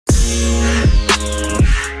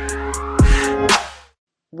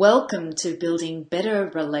Welcome to Building Better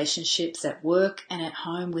Relationships at Work and at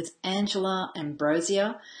Home with Angela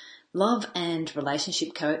Ambrosia, love and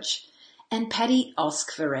relationship coach, and Patty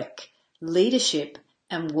Oskvarek, leadership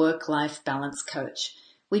and work-life balance coach.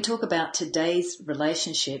 We talk about today's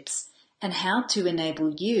relationships and how to enable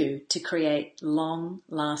you to create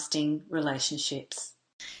long-lasting relationships.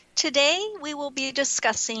 Today, we will be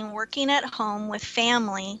discussing working at home with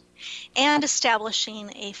family and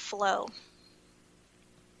establishing a flow.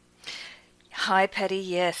 Hi, Patty.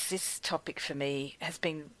 Yes, this topic for me has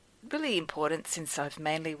been really important since I've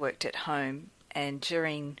mainly worked at home, and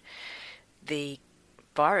during the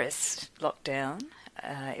virus lockdown,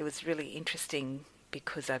 it was really interesting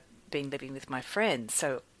because I've been living with my friends,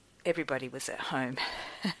 so everybody was at home.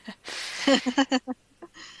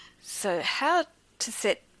 So how to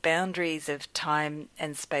set boundaries of time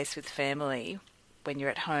and space with family when you're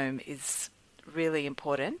at home is really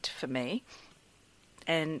important for me.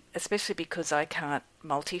 And especially because I can't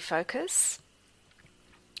multi-focus,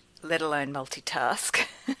 let alone multitask.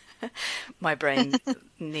 My brain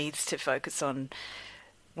needs to focus on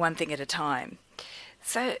one thing at a time.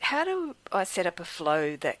 So how do I set up a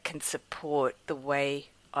flow that can support the way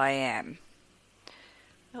I am?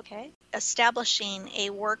 Okay. Establishing a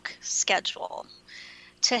work schedule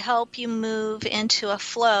to help you move into a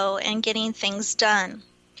flow and getting things done.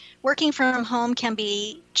 Working from home can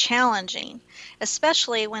be challenging,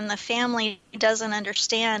 especially when the family doesn't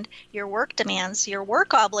understand your work demands, your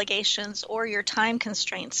work obligations, or your time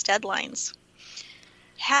constraints, deadlines.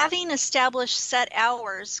 Having established set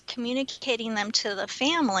hours, communicating them to the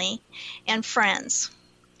family and friends.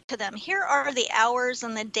 To them, here are the hours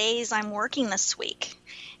and the days I'm working this week.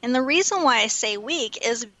 And the reason why I say week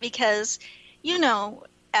is because,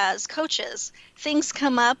 as coaches, things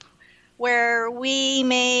come up where we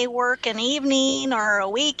may work an evening or a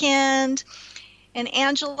weekend. And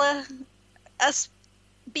Angela, us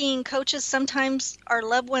being coaches, sometimes our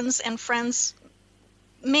loved ones and friends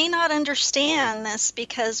may not understand this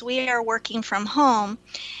because we are working from home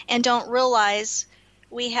and don't realize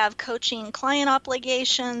we have coaching client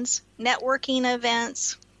obligations, networking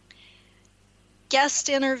events, guest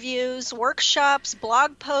interviews, workshops,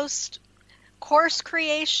 blog posts, course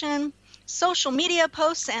creation, social media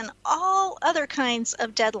posts, and all other kinds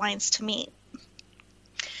of deadlines to meet.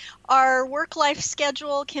 Our work-life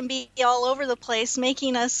schedule can be all over the place,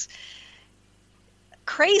 making us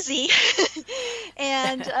crazy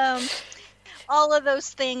and all of those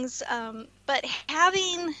things. But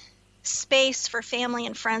having space for family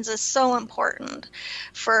and friends is so important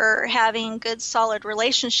for having good, solid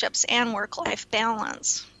relationships and work-life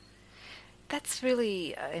balance. That's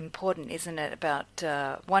really important, isn't it?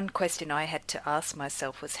 About one question I had to ask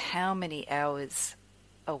myself was how many hours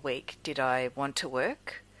a week did I want to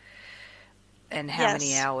work? And how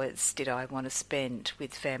many hours did I want to spend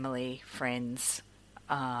with family, friends,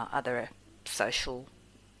 other social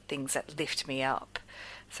things that lift me up?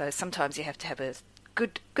 So sometimes you have to have a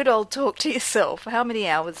good old talk to yourself. How many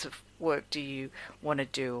hours of work do you want to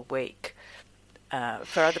do a week?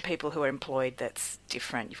 For other people who are employed, that's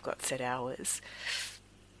different. You've got set hours.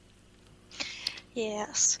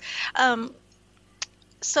 Yes.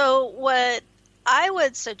 So what I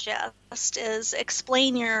would suggest is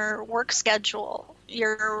explain your work schedule,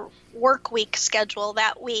 your work week schedule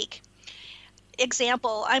that week.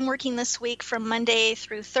 Example, I'm working this week from Monday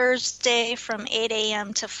through Thursday from 8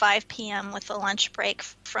 a.m. to 5 p.m. with a lunch break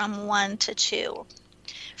from 1 to 2.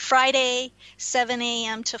 Friday, 7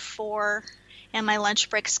 a.m. to 4, and my lunch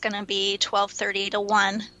break's going to be 12:30 to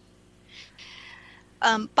 1.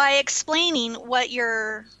 By explaining what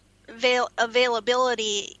your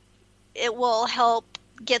availability, it will help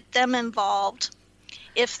get them involved.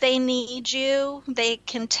 If they need you, they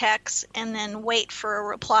can text and then wait for a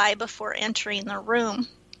reply before entering the room.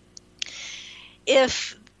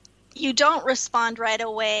 If you don't respond right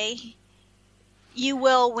away, you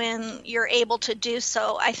will when you're able to do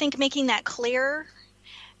so. I think making that clear,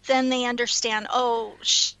 then they understand,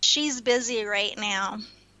 she's busy right now.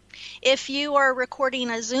 If you are recording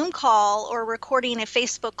a Zoom call or recording a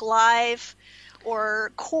Facebook Live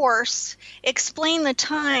or course, explain the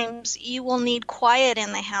times you will need quiet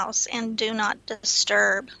in the house and do not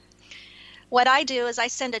disturb. What I do is I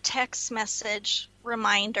send a text message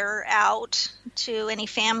reminder out to any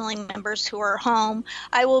family members who are home.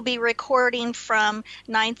 I will be recording from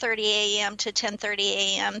 9:30 a.m. to 10:30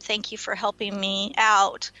 a.m. Thank you for helping me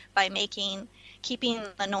out by keeping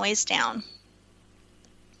the noise down.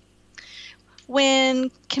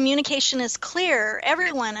 When communication is clear,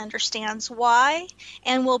 everyone understands why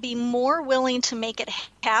and will be more willing to make it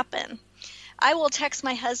happen. I will text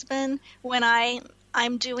my husband when I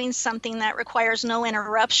I'm doing something that requires no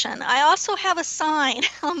interruption. I also have a sign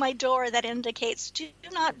on my door that indicates do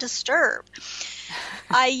not disturb.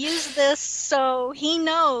 I use this so he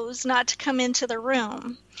knows not to come into the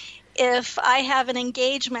room. If I have an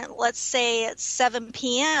engagement, let's say at 7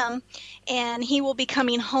 p.m., and he will be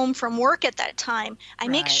coming home from work at that time, I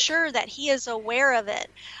make sure that he is aware of it.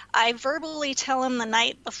 I verbally tell him the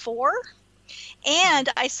night before, and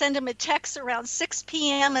I send him a text around 6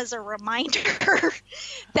 p.m. as a reminder.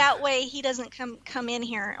 That way he doesn't come in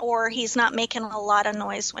here, or he's not making a lot of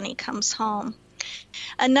noise when he comes home.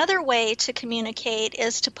 Another way to communicate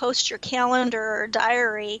is to post your calendar or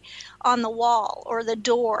diary on the wall or the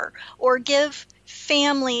door, or give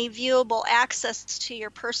family viewable access to your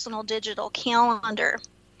personal digital calendar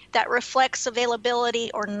that reflects availability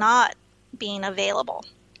or not being available.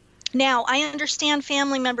 Now, I understand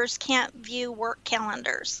family members can't view work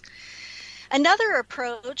calendars. Another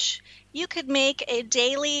approach, you could make a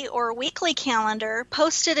daily or weekly calendar,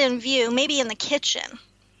 post it in view, maybe in the kitchen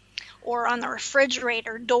or on the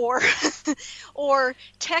refrigerator door, or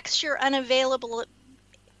text your unavailability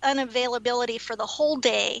for the whole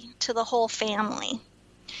day to the whole family.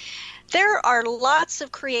 There are lots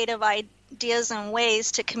of creative ideas and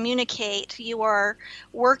ways to communicate you are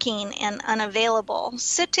working and unavailable.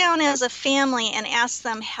 Sit down as a family and ask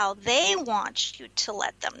them how they want you to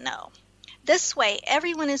let them know. This way,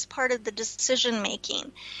 everyone is part of the decision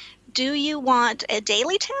making. Do you want a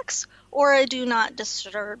daily text or a do not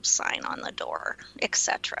disturb sign on the door,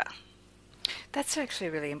 etc.? That's actually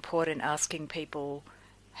really important, asking people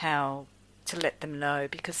how to let them know,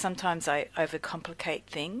 because sometimes I overcomplicate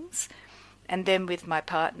things. And then with my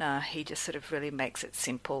partner, he just sort of really makes it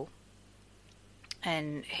simple.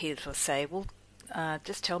 And he'll say, well,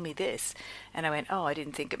 just tell me this. And I went, oh, I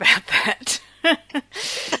didn't think about that.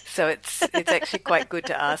 So it's actually quite good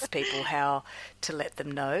to ask people how to let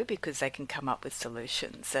them know, because they can come up with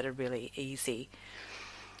solutions that are really easy.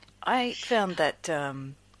 I found that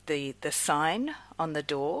the sign on the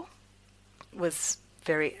door was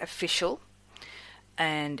very official,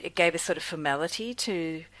 and it gave a sort of formality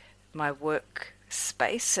to my work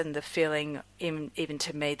space and the feeling even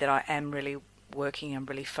to me that I am really working and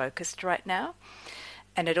really focused right now.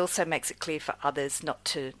 And it also makes it clear for others not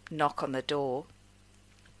to knock on the door.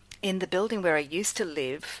 In the building where I used to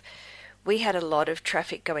live, we had a lot of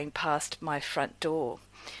traffic going past my front door,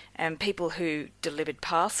 and people who delivered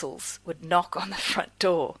parcels would knock on the front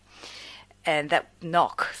door, and that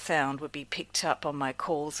knock sound would be picked up on my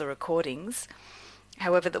calls or recordings.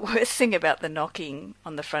 However, the worst thing about the knocking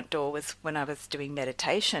on the front door was when I was doing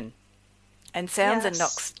meditation. And sounds and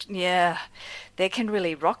knocks, they can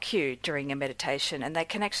really rock you during a meditation, and they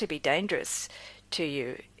can actually be dangerous to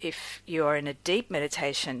you. If you are in a deep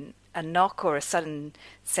meditation, a knock or a sudden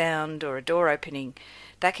sound or a door opening,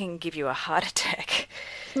 that can give you a heart attack.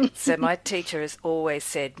 So my teacher has always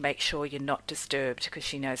said, make sure you're not disturbed, because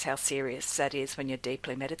she knows how serious that is when you're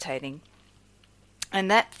deeply meditating.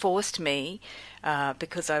 And that forced me,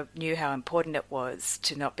 because I knew how important it was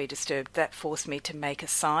to not be disturbed, that forced me to make a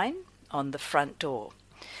sign on the front door.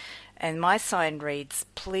 And my sign reads,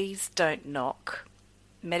 please don't knock.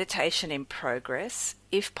 Meditation in progress.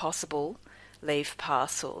 If possible, leave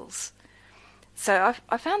parcels. So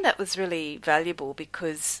I found that was really valuable,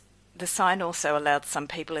 because the sign also allowed some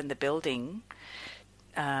people in the building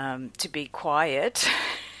to be quiet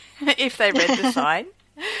if they read the sign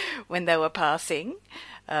when they were passing.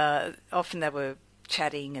 Often they were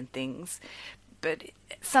chatting and things, but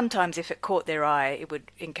sometimes if it caught their eye, it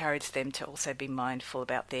would encourage them to also be mindful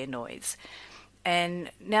about their noise. And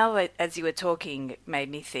now that, as you were talking, it made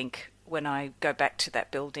me think, when I go back to that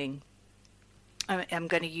building, I'm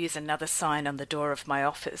going to use another sign on the door of my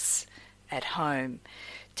office at home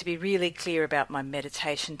to be really clear about my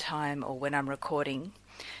meditation time or when I'm recording,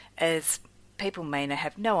 as people may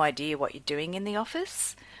have no idea what you're doing in the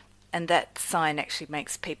office, and that sign actually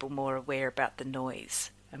makes people more aware about the noise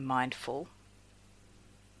and mindful.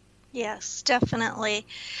 Yes, definitely.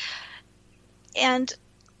 And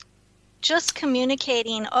just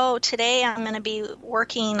communicating, oh, today I'm going to be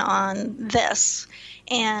working on this,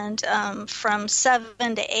 and from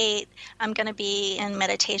 7 to 8 I'm going to be in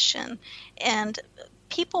meditation. And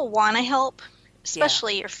people want to help,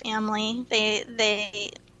 especially your family.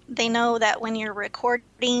 They know that when you're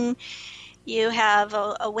recording, you have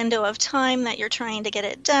a window of time that you're trying to get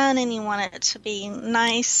it done, and you want it to be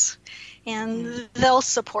nice, and they'll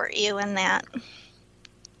support you in that.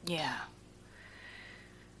 Yeah.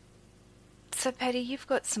 So, Patty, you've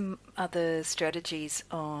got some other strategies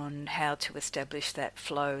on how to establish that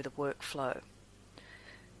flow, the workflow.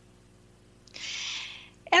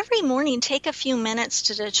 every morning, take a few minutes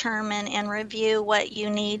to determine and review what you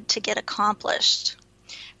need to get accomplished.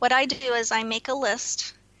 What I do is I make a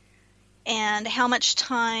list and how much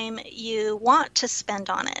time you want to spend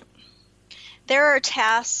on it. There are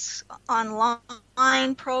tasks,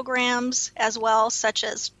 online programs as well, such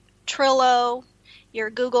as Trello, your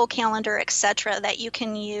Google Calendar, etc., that you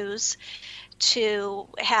can use to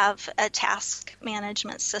have a task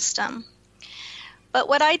management system. But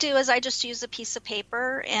what I do is I just use a piece of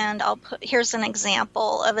paper, and here's an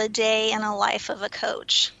example of a day in a life of a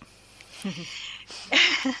coach. 8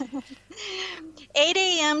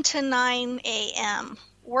 a.m. to 9 a.m.,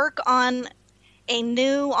 work on a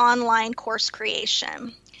new online course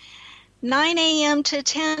creation. 9 a.m. to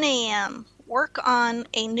 10 a.m., work on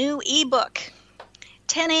a new ebook.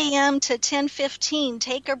 10 a.m. to 10:15,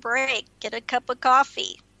 take a break, get a cup of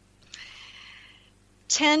coffee.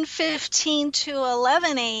 10:15 to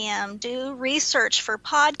 11 a.m., do research for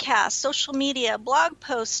podcasts, social media, blog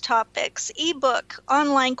post topics, ebook,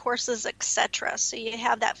 online courses, etc. So you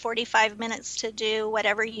have that 45 minutes to do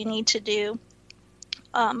whatever you need to do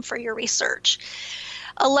for your research.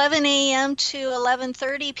 11 a.m. to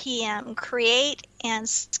 11:30 p.m., create and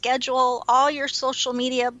schedule all your social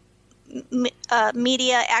media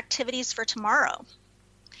activities for tomorrow.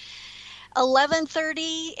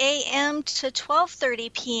 11:30 a.m. to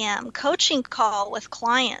 12:30 p.m., coaching call with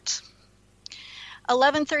client.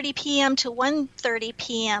 11:30 p.m. to 1:30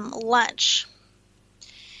 p.m., lunch.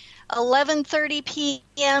 11:30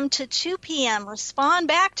 p.m. to 2 p.m., respond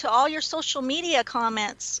back to all your social media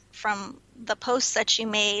comments from the posts that you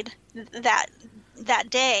made that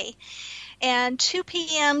day. And 2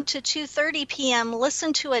 p.m. to 2:30 p.m.,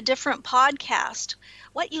 listen to a different podcast,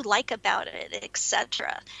 what you like about it,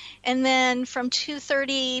 etc. And then from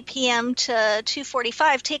 2:30 p.m. to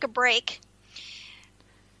 2:45, take a break,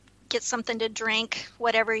 get something to drink,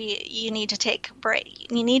 whatever you need to take a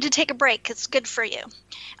break. You need to take a break. It's good for you.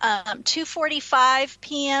 2:45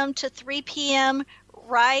 p.m. to 3 p.m.,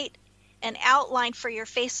 write an outline for your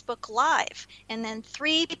Facebook Live. And then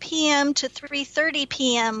 3 p.m. to 3:30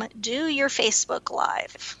 p.m., do your Facebook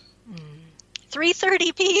Live.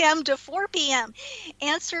 3:30 p.m. to 4 p.m.,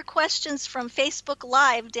 answer questions from Facebook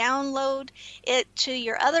Live. Download it to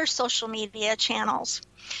your other social media channels.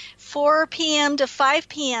 4 p.m. to 5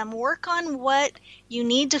 p.m., work on what you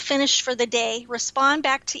need to finish for the day. Respond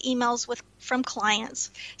back to emails from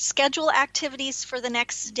clients. Schedule activities for the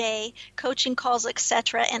next day, coaching calls,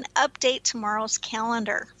 etc., and update tomorrow's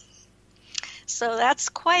calendar. So that's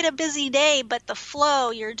quite a busy day, but the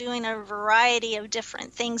flow, you're doing a variety of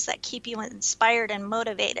different things that keep you inspired and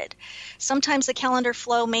motivated. Sometimes the calendar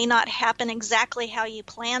flow may not happen exactly how you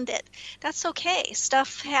planned it. That's okay.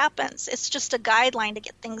 Stuff happens. It's just a guideline to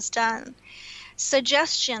get things done.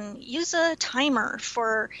 Suggestion, use a timer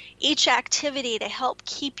for each activity to help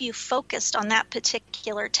keep you focused on that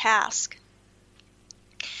particular task.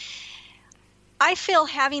 I feel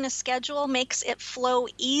having a schedule makes it flow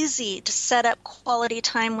easy to set up quality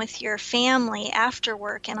time with your family after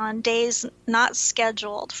work and on days not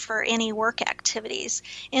scheduled for any work activities.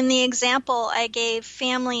 In the example I gave,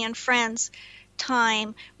 family and friends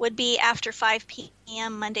time would be after 5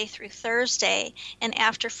 p.m. Monday through Thursday and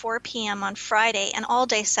after 4 p.m. on Friday and all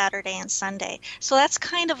day Saturday and Sunday. So that's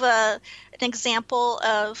kind of an example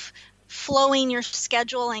of flowing your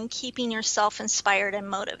schedule and keeping yourself inspired and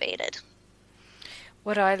motivated.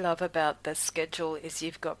 What I love about the schedule is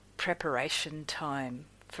you've got preparation time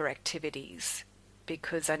for activities,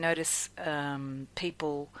 because I notice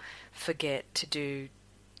people forget to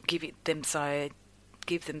give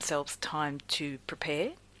themselves time to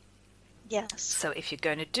prepare. Yes. So if you're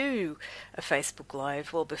going to do a Facebook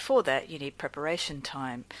Live, well, before that you need preparation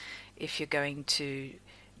time. If you're going to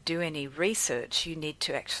do any research, you need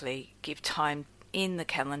to actually give time in the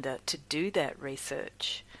calendar to do that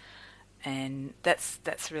research. And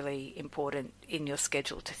that's really important in your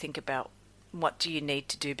schedule, to think about what do you need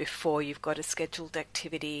to do before you've got a scheduled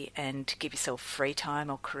activity, and to give yourself free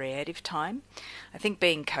time or creative time. I think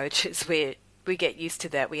being coaches, we get used to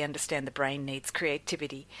that. We understand the brain needs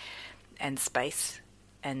creativity and space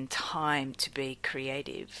and time to be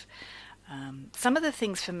creative. Some of the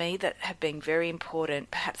things for me that have been very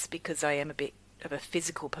important, perhaps because I am a bit of a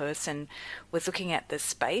physical person, was looking at the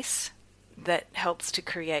space that helps to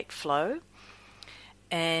create flow.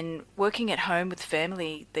 And working at home with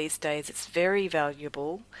family these days, it's very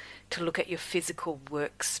valuable to look at your physical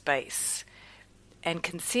workspace and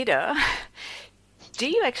consider, do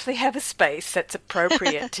you actually have a space that's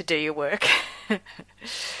appropriate to do your work?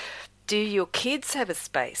 Do your kids have a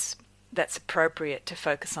space that's appropriate to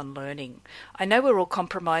focus on learning? I know we're all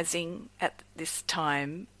compromising at this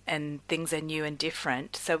time and things are new and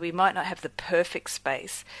different. So we might not have the perfect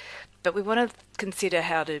space, but we want to consider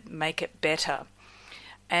how to make it better.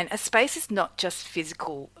 And a space is not just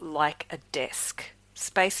physical like a desk.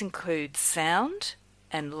 Space includes sound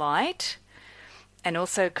and light, and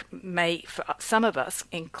also may, for some of us,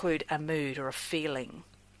 include a mood or a feeling.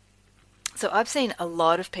 So I've seen a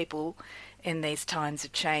lot of people in these times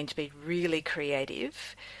of change be really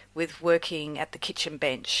creative with working at the kitchen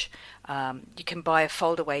bench. You can buy a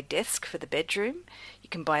fold-away desk for the bedroom. You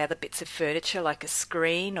can buy other bits of furniture like a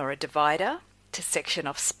screen or a divider to section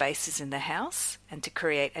off spaces in the house and to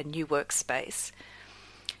create a new workspace.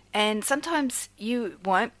 And sometimes you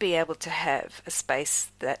won't be able to have a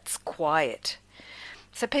space that's quiet.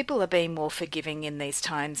 So people are being more forgiving in these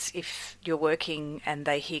times if you're working and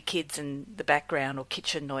they hear kids in the background or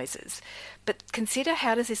kitchen noises. But consider,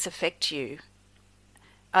 how does this affect you?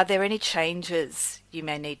 Are there any changes you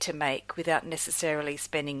may need to make without necessarily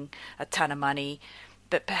spending a ton of money?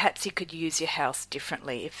 But perhaps you could use your house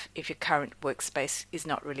differently if your current workspace is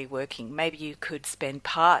not really working. Maybe you could spend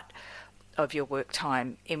part of your work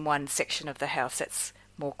time in one section of the house that's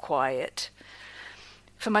more quiet.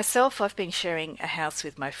 For myself, I've been sharing a house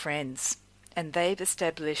with my friends, and they've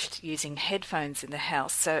established using headphones in the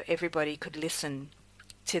house so everybody could listen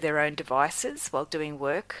to their own devices while doing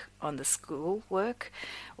work on the school work,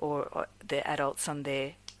 or the adults on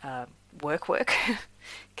their work,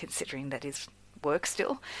 considering that is work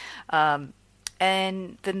still.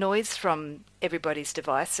 And the noise from everybody's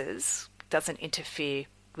devices doesn't interfere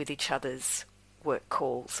with each other's work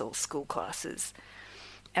calls or school classes.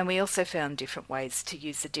 And we also found different ways to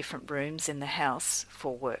use the different rooms in the house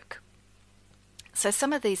for work. So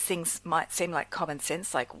some of these things might seem like common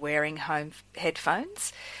sense, like wearing home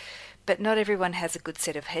headphones, but not everyone has a good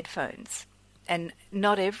set of headphones. And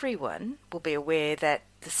not everyone will be aware that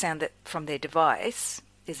the sound that from their device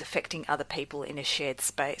is affecting other people in a shared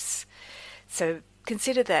space. So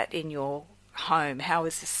consider that in your home. How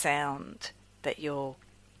is the sound that you're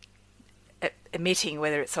emitting,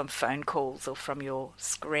 whether it's on phone calls or from your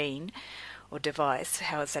screen or device?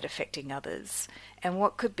 How is that affecting others? And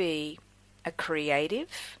what could be a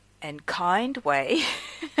creative and kind way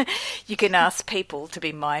you can ask people to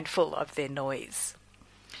be mindful of their noise?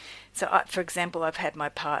 So, for example, I've had my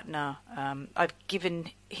partner, I've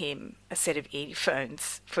given him a set of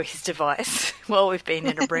earphones for his device while we've been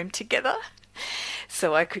in a room together,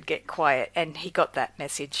 so I could get quiet, and he got that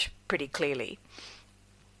message pretty clearly.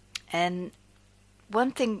 And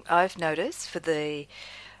one thing I've noticed for the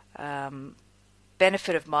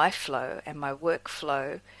benefit of my flow and my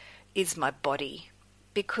workflow is my body.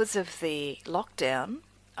 Because of the lockdown,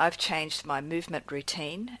 I've changed my movement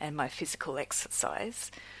routine and my physical exercise.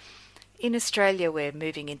 In Australia, we're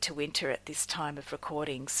moving into winter at this time of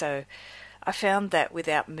recording, so I found that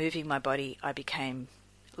without moving my body, I became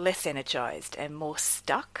less energized and more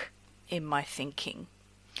stuck in my thinking.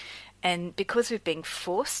 And because we've been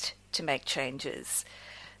forced to make changes,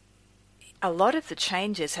 a lot of the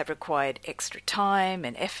changes have required extra time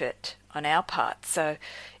and effort on our part. So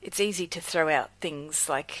it's easy to throw out things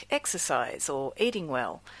like exercise or eating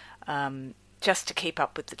well, just to keep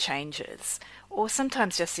up with the changes. Or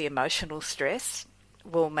sometimes just the emotional stress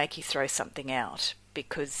will make you throw something out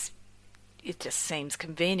because it just seems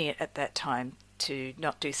convenient at that time to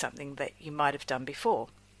not do something that you might have done before.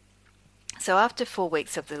 So after 4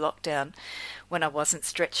 weeks of the lockdown, when I wasn't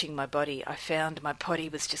stretching my body, I found my body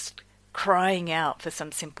was just crying out for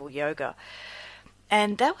some simple yoga.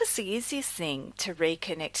 And that was the easiest thing to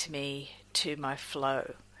reconnect me to my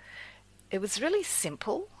flow. It was really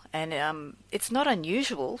simple, and it's not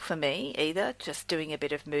unusual for me either, just doing a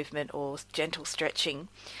bit of movement or gentle stretching.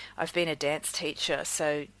 I've been a dance teacher,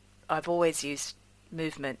 so I've always used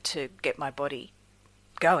movement to get my body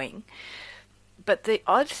going. But the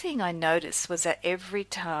odd thing I noticed was that every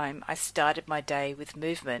time I started my day with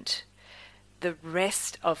movement, the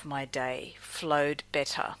rest of my day flowed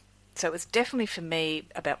better. So it was definitely for me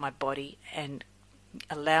about my body and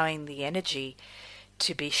allowing the energy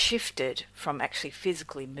to be shifted from actually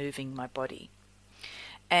physically moving my body.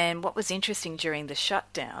 And what was interesting during the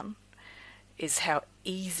shutdown is how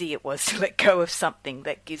easy it was to let go of something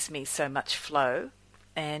that gives me so much flow,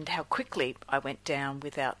 and how quickly I went down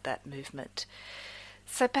without that movement.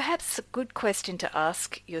 So perhaps a good question to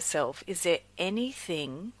ask yourself, is there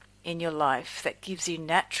anything in your life that gives you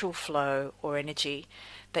natural flow or energy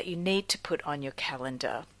that you need to put on your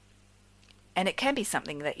calendar? And it can be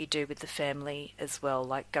something that you do with the family as well,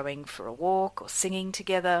 like going for a walk or singing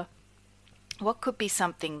together. What could be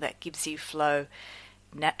something that gives you flow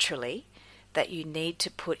naturally that you need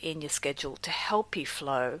to put in your schedule to help you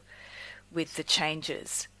flow with the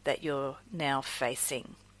changes that you're now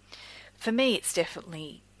facing. For me, it's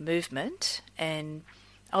definitely movement, and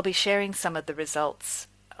I'll be sharing some of the results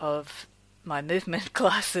of my movement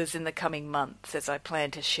classes in the coming months, as I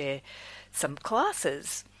plan to share some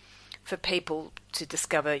classes for people to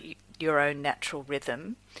discover your own natural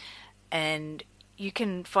rhythm. And you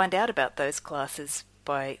can find out about those classes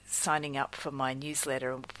by signing up for my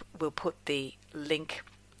newsletter. We'll put the link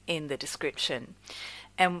in the description.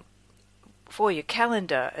 And for your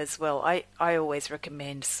calendar as well, I always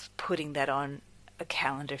recommend putting that on a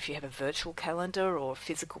calendar. If you have a virtual calendar or a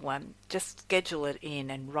physical one, just schedule it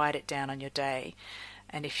in and write it down on your day.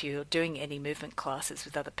 And if you're doing any movement classes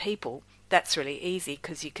with other people, that's really easy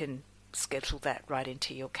because you can schedule that right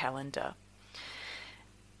into your calendar.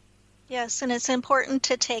 Yes, and it's important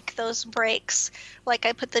to take those breaks. Like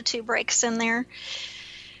I put the 2 breaks in there.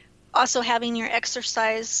 Also having your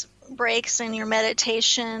exercise breaks and your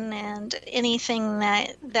meditation and anything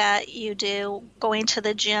that you do, going to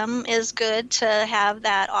the gym is good to have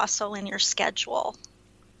that also in your schedule.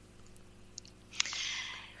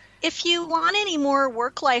 If you want any more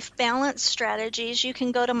work-life balance strategies, you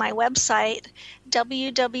can go to my website,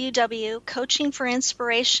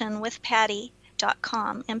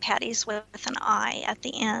 www.coachingforinspirationwithpatty.com, and Patty's with an I at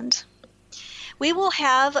the end. We will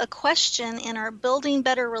have a question in our Building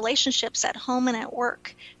Better Relationships at Home and at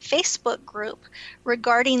Work Facebook group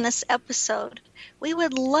regarding this episode. We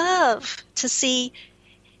would love to see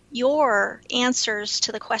your answers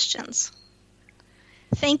to the questions.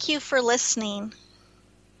 Thank you for listening.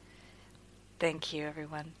 Thank you,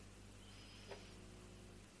 everyone.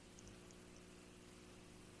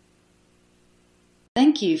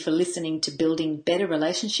 Thank you for listening to Building Better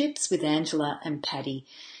Relationships with Angela and Patty.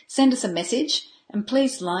 Send us a message and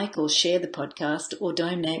please like or share the podcast or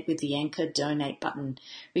donate with the Anchor donate button.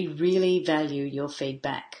 We really value your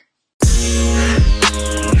feedback.